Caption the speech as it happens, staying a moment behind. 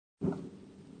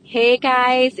Hey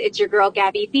guys, it's your girl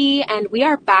Gabby B, and we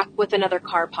are back with another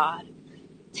car pod.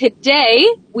 Today,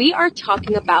 we are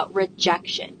talking about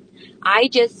rejection. I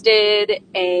just did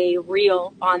a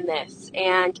reel on this,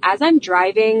 and as I'm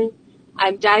driving,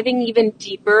 I'm diving even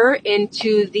deeper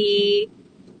into the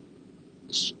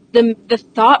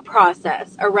thought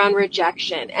process around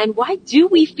rejection and why do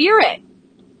we fear it?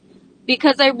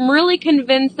 Because I'm really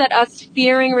convinced that us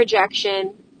fearing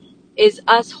rejection is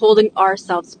us holding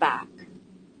ourselves back.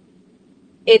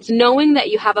 It's knowing that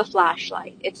you have a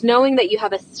flashlight. It's knowing that you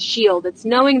have a shield. It's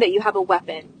knowing that you have a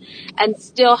weapon and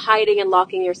still hiding and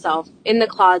locking yourself in the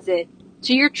closet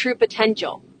to your true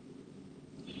potential.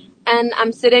 And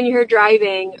I'm sitting here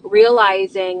driving,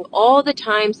 realizing all the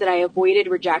times that I avoided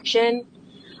rejection,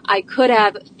 I could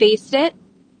have faced it,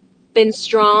 been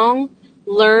strong,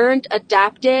 learned,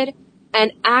 adapted,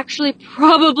 and actually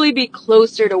probably be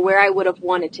closer to where I would have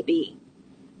wanted to be.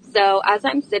 So as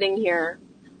I'm sitting here,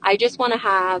 I just want to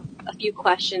have a few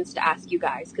questions to ask you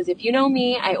guys, because if you know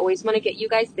me, I always want to get you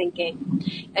guys thinking.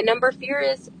 And number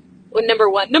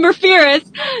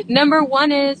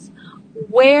one is,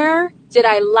 where did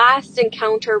I last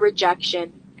encounter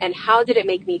rejection and how did it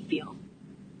make me feel?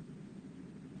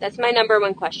 That's my number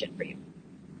one question for you.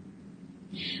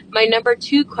 My number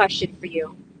two question for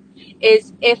you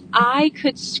is, if I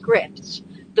could script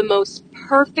the most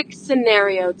perfect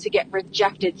scenario to get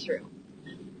rejected through,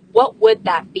 what would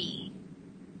that be?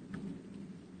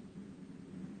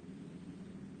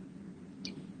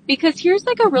 Because here's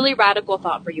like a really radical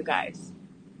thought for you guys.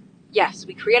 Yes,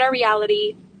 we create our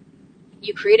reality.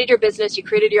 You created your business. You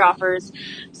created your offers.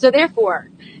 So therefore,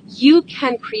 you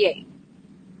can create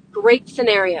great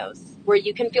scenarios where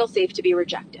you can feel safe to be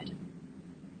rejected,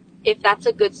 if that's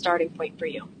a good starting point for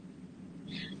you.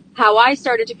 How I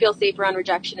started to feel safe around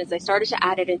rejection is I started to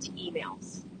add it into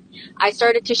emails. I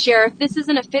started to share, if this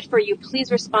isn't a fit for you, please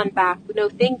respond back, no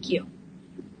thank you.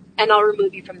 And I'll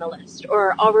remove you from the list,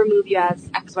 or I'll remove you as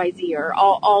XYZ, or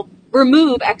I'll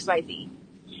remove XYZ.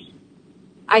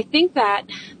 I think that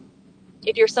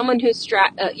if you're someone who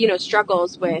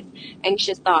struggles with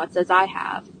anxious thoughts, as I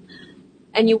have,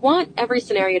 and you want every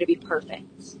scenario to be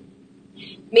perfect,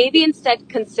 maybe instead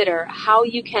consider how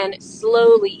you can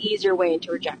slowly ease your way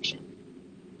into rejection.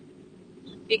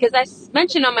 Because I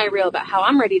mentioned on my reel about how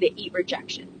I'm ready to eat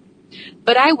rejection.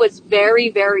 But I was very,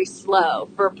 very slow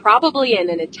for probably an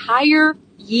entire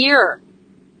year.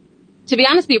 To be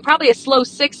honest with you, probably a slow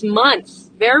 6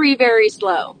 months. Very, very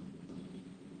slow.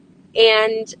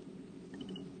 And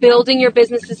building your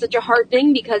business is such a hard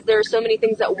thing because there are so many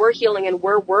things that we're healing and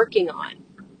we're working on.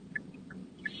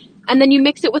 And then you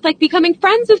mix it with like becoming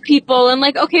friends with people and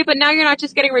like, okay, but now you're not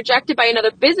just getting rejected by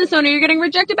another business owner, you're getting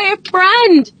rejected by a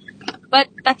friend. But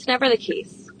that's never the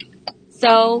case.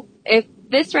 So if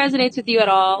this resonates with you at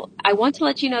all, I want to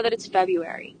let you know that it's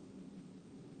February.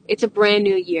 It's a brand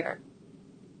new year.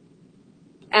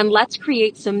 And let's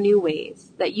create some new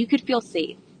ways that you could feel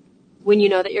safe when you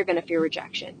know that you're going to fear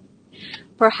rejection.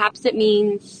 Perhaps it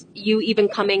means you even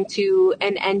coming to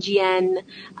an NGN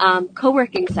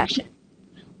co-working session,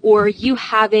 or you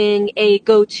having a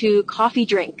go-to coffee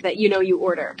drink that you know you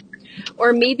order,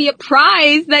 or maybe a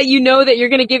prize that you know that you're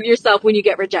going to give yourself when you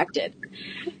get rejected.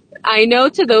 I know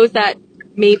to those that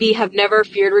maybe have never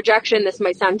feared rejection, this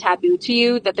might sound taboo to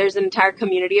you, that there's an entire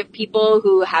community of people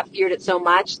who have feared it so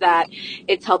much that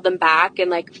it's held them back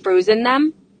and like frozen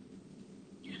them.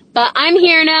 But I'm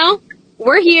here now.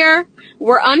 We're here.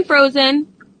 We're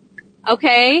unfrozen.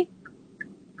 Okay?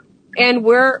 And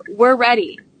we're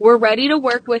ready. We're ready to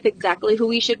work with exactly who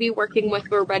we should be working with.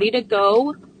 We're ready to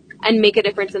go and make a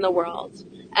difference in the world.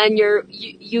 And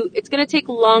it's going to take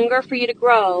longer for you to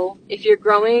grow if you're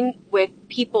growing with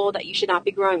people that you should not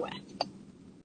be growing with.